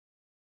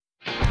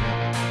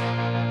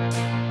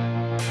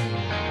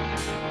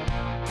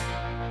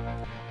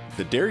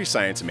The dairy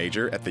science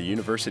major at the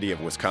University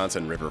of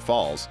Wisconsin-River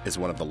Falls is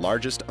one of the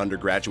largest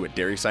undergraduate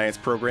dairy science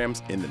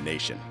programs in the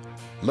nation.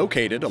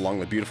 Located along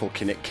the beautiful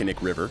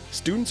Kinnick River,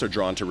 students are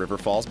drawn to River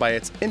Falls by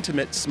its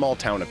intimate,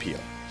 small-town appeal.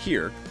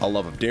 Here, a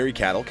love of dairy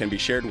cattle can be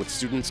shared with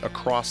students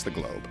across the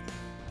globe.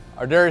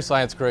 Our dairy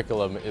science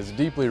curriculum is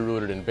deeply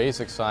rooted in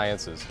basic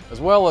sciences, as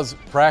well as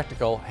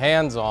practical,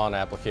 hands-on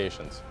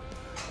applications.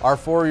 Our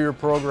four-year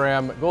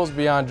program goes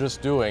beyond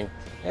just doing,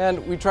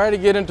 and we try to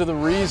get into the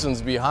reasons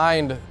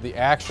behind the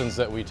actions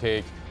that we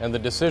take and the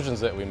decisions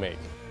that we make.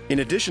 In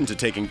addition to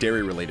taking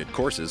dairy-related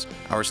courses,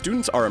 our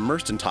students are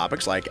immersed in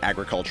topics like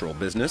agricultural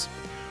business,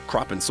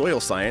 crop and soil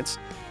science,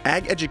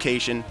 ag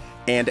education,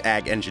 and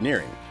ag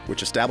engineering,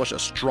 which establish a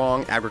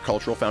strong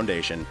agricultural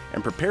foundation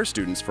and prepare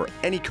students for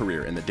any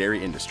career in the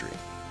dairy industry.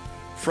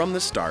 From the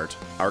start,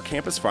 our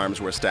campus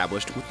farms were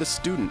established with the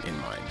student in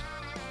mind.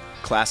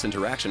 Class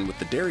interaction with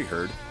the dairy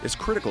herd is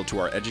critical to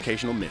our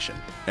educational mission,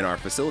 and our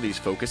facilities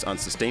focus on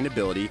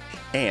sustainability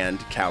and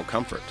cow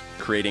comfort,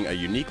 creating a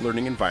unique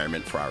learning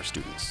environment for our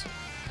students.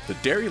 The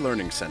Dairy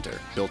Learning Center,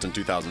 built in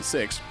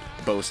 2006,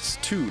 boasts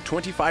two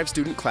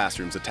 25-student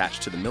classrooms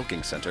attached to the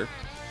milking center,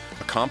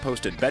 a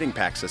composted bedding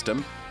pack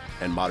system,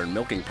 and modern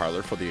milking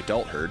parlor for the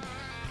adult herd,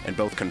 and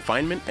both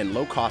confinement and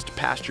low-cost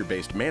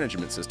pasture-based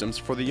management systems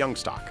for the young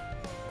stock.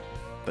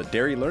 The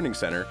Dairy Learning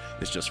Center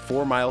is just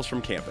 4 miles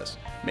from campus,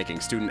 making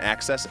student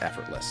access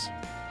effortless.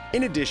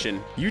 In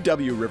addition,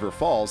 UW-River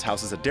Falls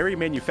houses a dairy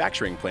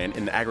manufacturing plant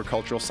in the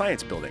Agricultural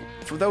Science Building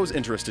for those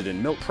interested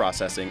in milk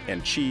processing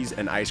and cheese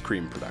and ice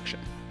cream production.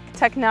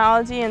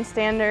 Technology and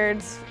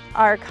standards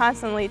are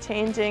constantly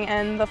changing,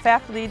 and the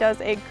faculty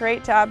does a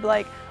great job,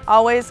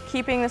 always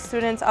keeping the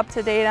students up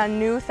to date on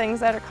new things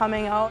that are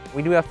coming out.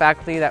 We do have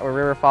faculty that were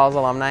River Falls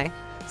alumni,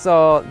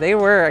 so they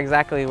were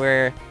exactly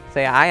where,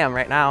 say, I am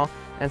right now,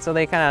 and so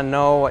they kind of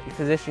know what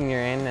position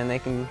you're in, and they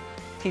can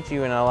teach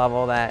you in a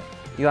level that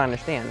you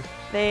understand.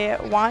 They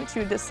want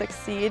you to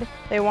succeed.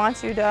 They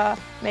want you to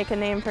make a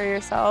name for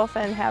yourself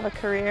and have a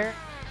career.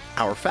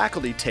 Our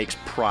faculty takes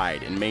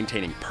pride in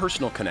maintaining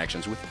personal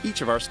connections with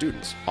each of our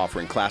students,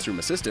 offering classroom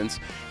assistance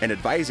and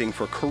advising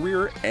for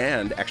career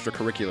and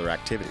extracurricular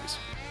activities.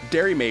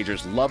 Dairy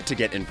majors love to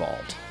get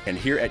involved, and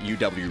here at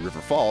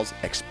UW-River Falls,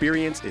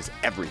 experience is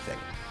everything.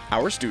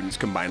 Our students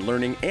combine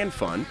learning and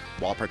fun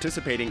while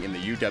participating in the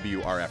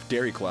UW-RF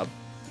Dairy Club,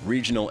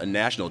 Regional and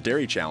National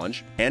Dairy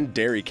Challenge, and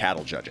dairy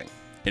cattle judging.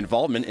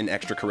 Involvement in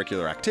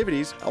extracurricular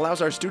activities allows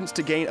our students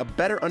to gain a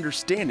better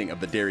understanding of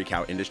the dairy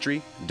cow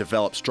industry,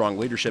 develop strong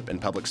leadership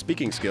and public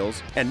speaking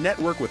skills, and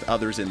network with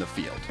others in the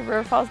field.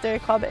 River Falls Dairy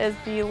Club is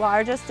the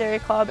largest dairy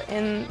club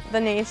in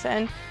the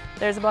nation.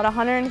 There's about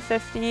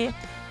 150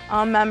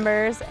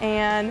 members,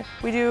 and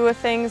we do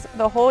things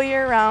the whole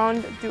year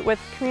round with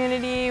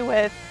community,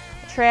 with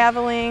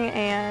traveling,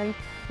 and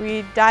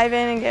we dive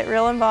in and get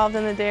real involved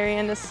in the dairy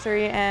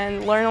industry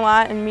and learn a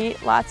lot and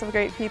meet lots of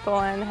great people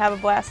and have a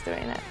blast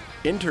doing it.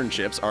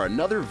 Internships are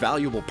another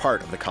valuable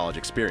part of the college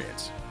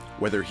experience.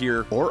 Whether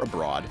here or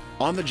abroad,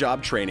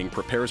 on-the-job training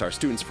prepares our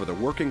students for the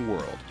working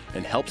world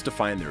and helps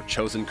define their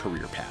chosen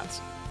career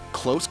paths.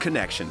 Close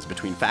connections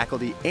between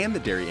faculty and the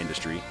dairy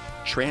industry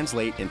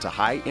translate into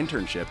high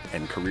internship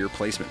and career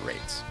placement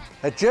rates.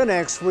 At Gen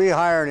X, we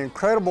hire an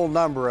incredible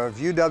number of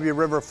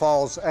UW-River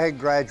Falls ag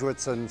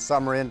graduates and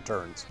summer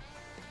interns.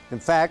 In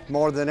fact,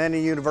 more than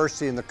any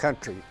university in the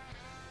country.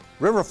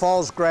 River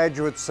Falls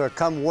graduates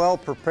come well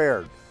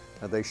prepared.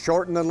 They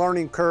shorten the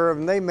learning curve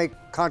and they make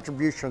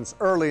contributions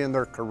early in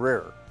their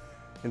career.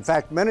 In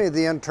fact, many of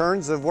the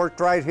interns have worked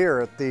right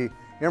here at the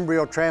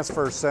Embryo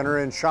Transfer Center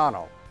in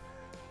Shawano.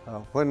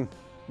 When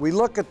we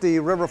look at the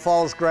River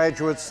Falls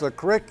graduates, the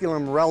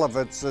curriculum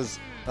relevance is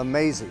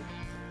amazing.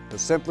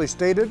 Simply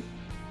stated,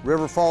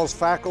 River Falls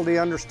faculty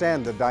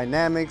understand the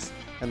dynamics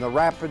and the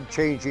rapid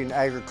changing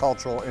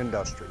agricultural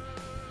industry.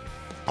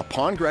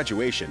 Upon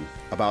graduation,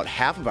 about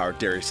half of our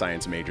dairy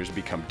science majors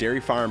become dairy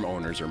farm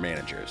owners or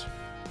managers.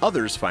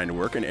 Others find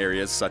work in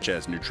areas such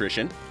as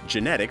nutrition,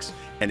 genetics,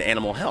 and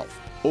animal health,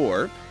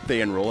 or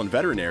they enroll in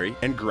veterinary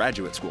and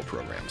graduate school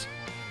programs.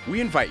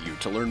 We invite you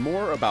to learn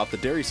more about the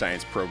Dairy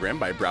Science program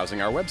by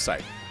browsing our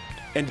website.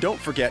 And don't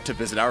forget to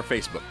visit our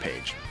Facebook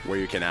page, where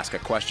you can ask a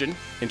question,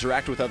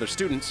 interact with other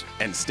students,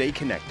 and stay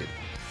connected.